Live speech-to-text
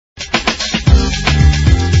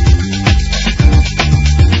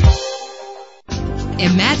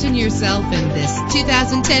Imagine yourself in this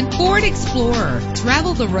 2010 Ford Explorer.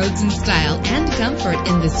 Travel the roads in style and comfort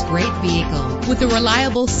in this great vehicle with a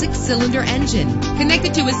reliable 6-cylinder engine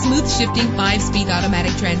connected to a smooth shifting 5-speed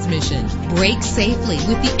automatic transmission. Brake safely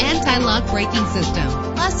with the anti-lock braking system.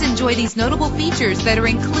 Plus, enjoy these notable features that are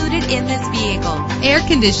included in this vehicle: air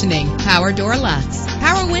conditioning, power door locks,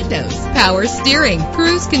 power windows, power steering,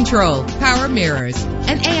 cruise control, power mirrors,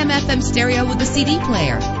 an AM/FM stereo with a CD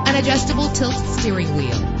player, an adjustable tilt steering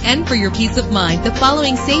wheel. And for your peace of mind, the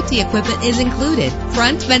following safety equipment is included: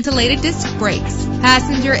 front ventilated disc brakes,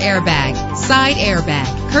 passenger airbag, side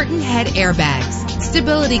airbag, curtain head airbags,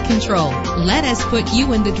 stability control. Let us put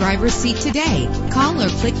you in the driver's seat today. Call or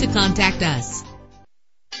click to contact us.